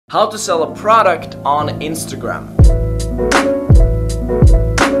How to sell a product on Instagram.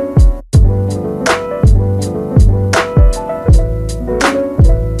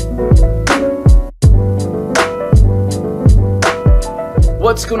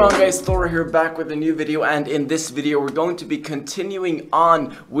 What's going on, guys? Thor here, back with a new video, and in this video we're going to be continuing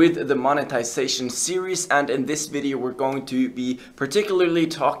on with the monetization series, and in this video we're going to be particularly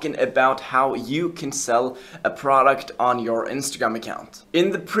talking about how you can sell a product on your Instagram account.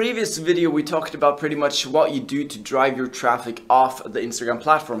 In the previous video we talked about pretty much what you do to drive your traffic off the Instagram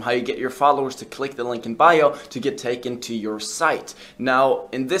platform, how you get your followers to click the link in bio to get taken to your site. Now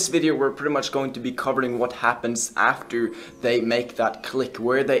in this video we're pretty much going to be covering what happens after they make that click,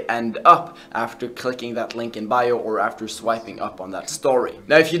 where they end up after clicking that link in bio or after swiping up on that story.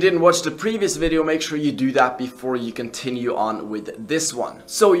 Now if you didn't watch the previous video, make sure you do that before you continue on with this one.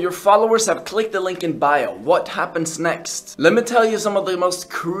 So your followers have clicked the link in bio. What happens next? Let me tell you some of the most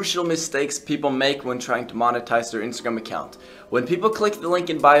crucial mistakes people make when trying to monetize their Instagram account. When people click the link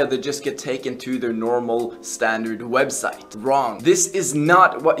in bio, they just get taken to their normal standard website. Wrong. This is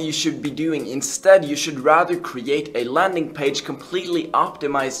not what you should be doing. Instead, you should rather create a landing page completely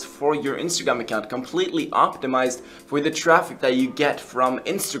optimized for your Instagram account, completely optimized for the traffic that you get from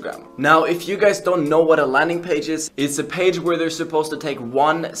Instagram. Now, if you guys don't know what a landing page is, it's a page where they're supposed to take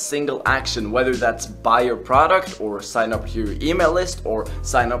one single action, whether that's buy your product or sign up to your email list or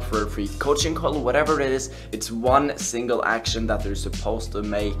sign up for a free coaching call, whatever it is, it's one single action that they're supposed to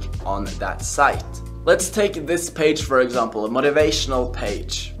make on that site. Let's take this page for example, a motivational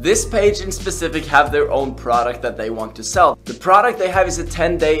page. This page in specific have their own product that they want to sell. The product they have is a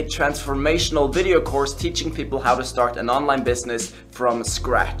 10-day transformational video course teaching people how to start an online business from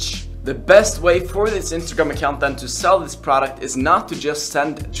scratch. The best way for this Instagram account then to sell this product is not to just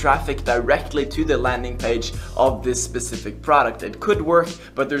send traffic directly to the landing page of this specific product. It could work,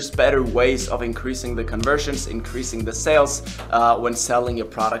 but there's better ways of increasing the conversions, increasing the sales when selling a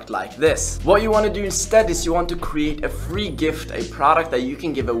product like this. What you want to do instead is you want to create a free gift, a product that you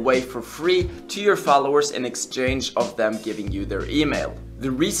can give away for free to your followers in exchange of them giving you their email. The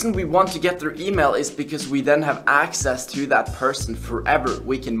reason we want to get their email is because we then have access to that person forever.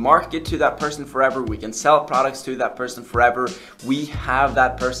 We can market to that person forever. We can sell products to that person forever. We have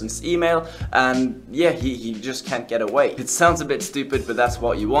that person's email, and yeah, he just can't get away. It sounds a bit stupid, but that's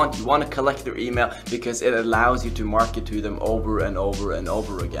what you want. You want to collect their email because it allows you to market to them over and over and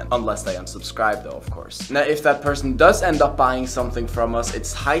over again. Unless they unsubscribe though, of course. Now, if that person does end up buying something from us,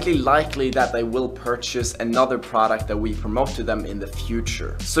 it's highly likely that they will purchase another product that we promote to them in the future.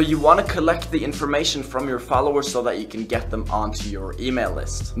 So you want to collect the information from your followers so that you can get them onto your email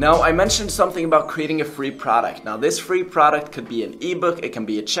list. Now, I mentioned something about creating a free product. Now, this free product could be an ebook, it can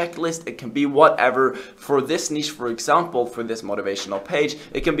be a checklist, it can be whatever. For this niche, for example, for this motivational page,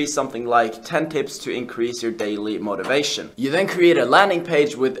 it can be something like 10 tips to increase your daily motivation. You then create a landing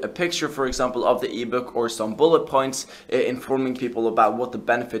page with a picture, for example, of the ebook or some bullet points informing people about what the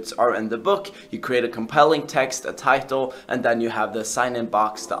benefits are in the book. You create a compelling text, a title, and then you have the sign-in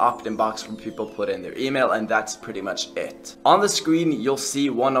box, the opt-in box where people put in their email, and that's pretty much it. On the screen you'll see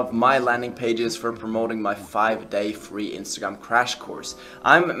one of my landing pages for promoting my 5-day free Instagram crash course.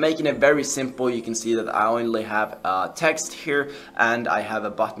 I'm making it very simple. You can see that I only have text here and I have a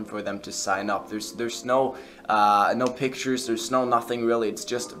button for them to sign up. There's no pictures, there's no nothing really. It's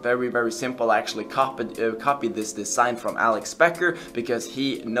just very simple. I actually copied this design from Alex Becker because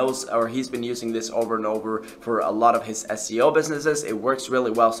he knows, or he's been using this over and over for a lot of his SEO businesses. It works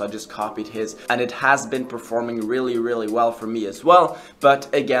really well, so I just copied his, and it has been performing really well for me as well. But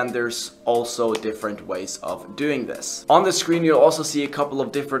again, there's also different ways of doing this. On the screen you'll also see a couple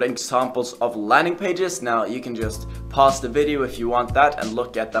of different examples of landing pages. Now you can just pause the video if you want that and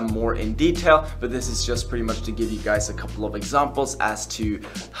look at them more in detail, but this is just pretty much to give you guys a couple of examples as to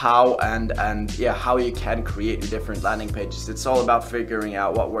how how you can create your different landing pages. It's all about figuring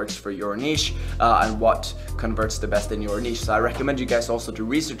out what works for your niche and what converts the best in your niche. So I recommend you guys also to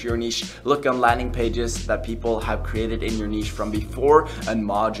research your niche, look on landing pages that people have created in your niche from before, and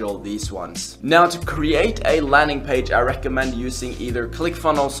module these ones. Now, to create a landing page, I recommend using either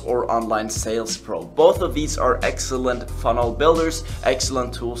ClickFunnels or Online Sales Pro. Both of these are excellent funnel builders,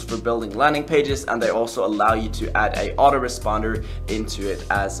 excellent tools for building landing pages, and they also allow you to add a autoresponder into it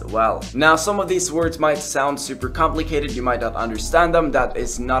as well. Now, some of these words might sound super complicated, you might not understand them. That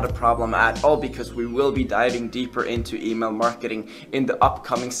is not a problem at all, because we will be diving deeper into email marketing in the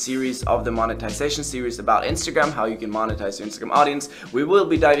upcoming series of the monetization series about Instagram, how you can monetize your Instagram audience. We will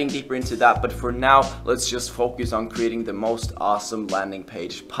be diving deeper into that, but for now, let's just focus on creating the most awesome landing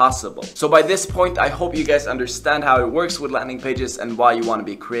page possible. So by this point, I hope you guys understand how it works with landing pages and why you want to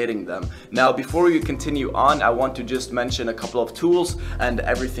be creating them. Now, before you continue on, I want to just mention a couple of tools and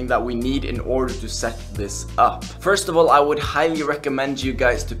everything that we need in order to set this up. First of all, I would highly recommend you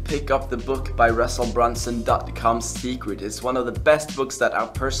guys to pick up the book by russellbrunson.com Secret. It's one of the best books that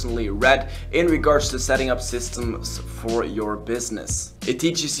I've personally read in regards to setting up systems for your business. It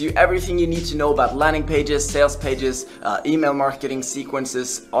teaches you everything you need to know about landing pages, sales pages, email marketing,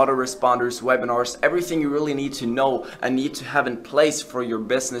 sequences, autoresponders, webinars, everything you really need to know and need to have in place for your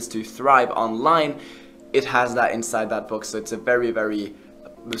business to thrive online. It has that inside that book, so it's a very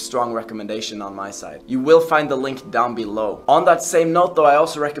strong recommendation on my side. You will find the link down below. On that same note though, I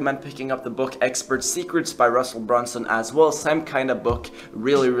also recommend picking up the book Expert Secrets by Russell Brunson as well. Same kind of book,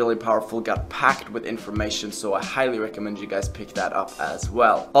 really powerful, got packed with information, so I highly recommend you guys pick that up as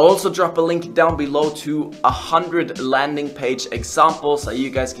well. I'll also drop a link down below to 100 landing page examples that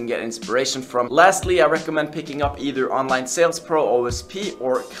you guys can get inspiration from. Lastly, I recommend picking up either Online Sales Pro, OSP,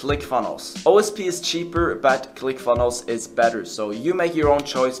 or ClickFunnels. OSP is cheaper, but ClickFunnels is better, so you make your own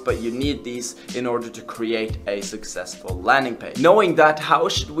choice, but you need these in order to create a successful landing page. Knowing that, how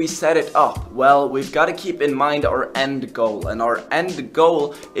should we set it up? Well, we've got to keep in mind our end goal, and our end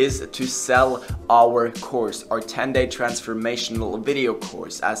goal is to sell our course, our 10-day transformational video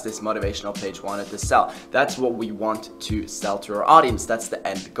course, as this motivational page wanted to sell. That's what we want to sell to our audience. That's the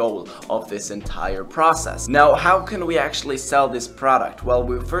end goal of this entire process. Now, how can we actually sell this product? Well,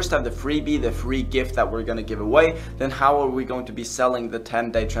 we first have the freebie, the free gift that we're going to give away. Then how are we going to be selling the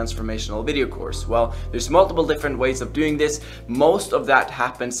 10-day transformational video course? Well, there's multiple different ways of doing this. Most of that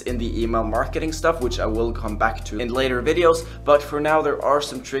happens in the email marketing stuff, which I will come back to in later videos, but for now there are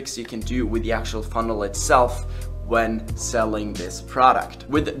some tricks you can do with the actual funnel itself when selling this product.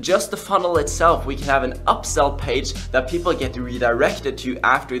 With just the funnel itself, we can have an upsell page that people get redirected to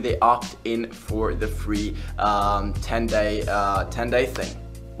after they opt in for the free 10-day thing.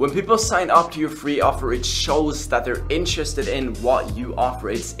 When people sign up to your free offer, it shows that they're interested in what you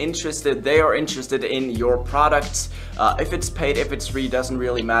offer. They are interested in your products. If it's paid, if it's free, doesn't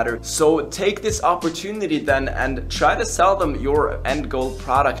really matter. So take this opportunity then and try to sell them your end goal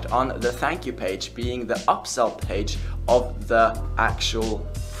product on the thank you page, being the upsell page of the actual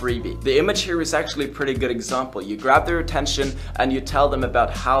freebie. The image here is actually a pretty good example. You grab their attention and you tell them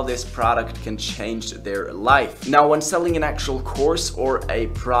about how this product can change their life. Now, when selling an actual course or a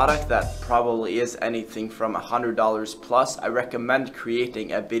product that probably is anything from $100 plus, I recommend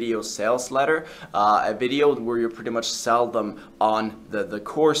creating a video sales letter, a video where you pretty much sell them on the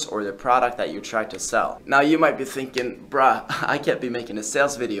course or the product that you try to sell. Now, you might be thinking, bruh, I can't be making a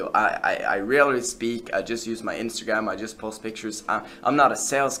sales video. I rarely speak. I just use my Instagram. I just post pictures. I'm not a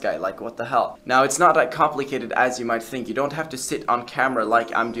sales guy, like what the hell? Now, it's not that complicated as you might think. You don't have to sit on camera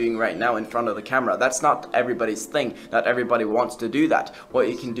like I'm doing right now in front of the camera. That's not everybody's thing. Not everybody wants to do that. What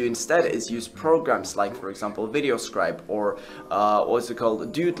you can do instead is use programs like, for example, VideoScribe or what's it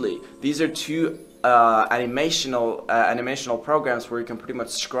called, Doodly. These are two animational programs where you can pretty much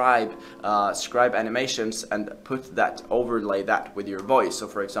scribe animations and overlay that with your voice. So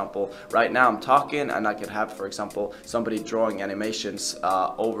for example, right now I'm talking and I could have, for example, somebody drawing animations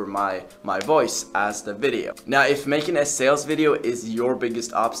over my voice as the video. Now, if making a sales video is your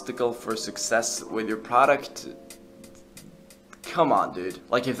biggest obstacle for success with your product, come on, dude.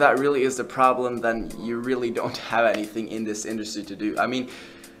 Like, if that really is the problem, then you really don't have anything in this industry to do. I mean,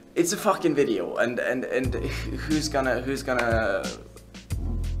 it's a fucking video, and who's gonna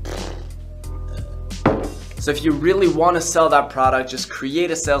So if you really want to sell that product, just create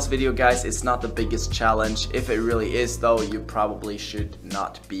a sales video, guys. It's not the biggest challenge. If it really is though, you probably should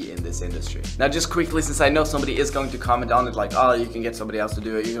not be in this industry. Now, just quickly, since I know somebody is going to comment on it like, oh, you can get somebody else to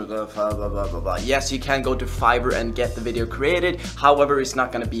do it, you can blah, blah, blah, blah, blah. Yes, you can go to Fiverr and get the video created. However, it's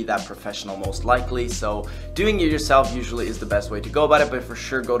not going to be that professional most likely. So doing it yourself usually is the best way to go about it, but for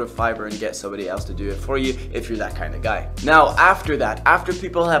sure go to Fiverr and get somebody else to do it for you if you're that kind of guy. Now, after that, after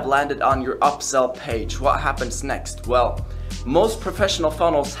people have landed on your upsell page, what happens next? Well, most professional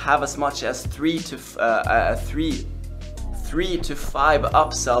funnels have as much as 3 to 5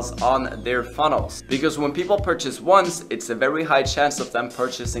 upsells on their funnels, because when people purchase once, it's a very high chance of them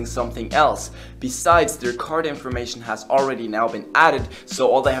purchasing something else. Besides, their card information has already now been added,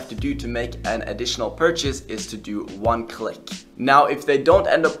 so all they have to do to make an additional purchase is to do one click. Now, if they don't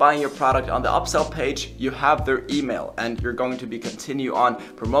end up buying your product on the upsell page, you have their email and you're going to be continue on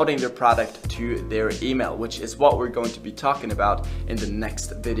promoting their product to their email, which is what we're going to be talking about in the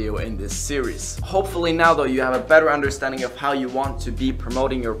next video in this series. Hopefully now though you have a better understanding of how you want to be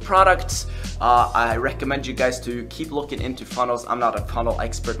promoting your products. I recommend you guys to keep looking into funnels. I'm not a funnel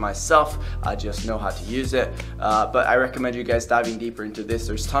expert myself, I just know how to use it, but I recommend you guys diving deeper into this.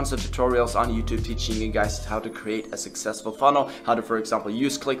 There's tons of tutorials on YouTube teaching you guys how to create a successful funnel, how to, for example,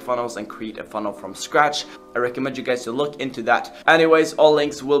 use ClickFunnels and create a funnel from scratch. I recommend you guys to look into that. Anyways, all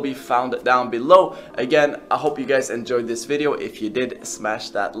links will be found down below. Again, I hope you guys enjoyed this video. If you did, smash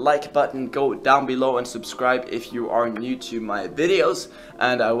that like button, go down below and subscribe if you are new to my videos,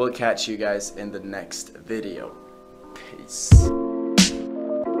 and I will catch you guys in the next video. Peace.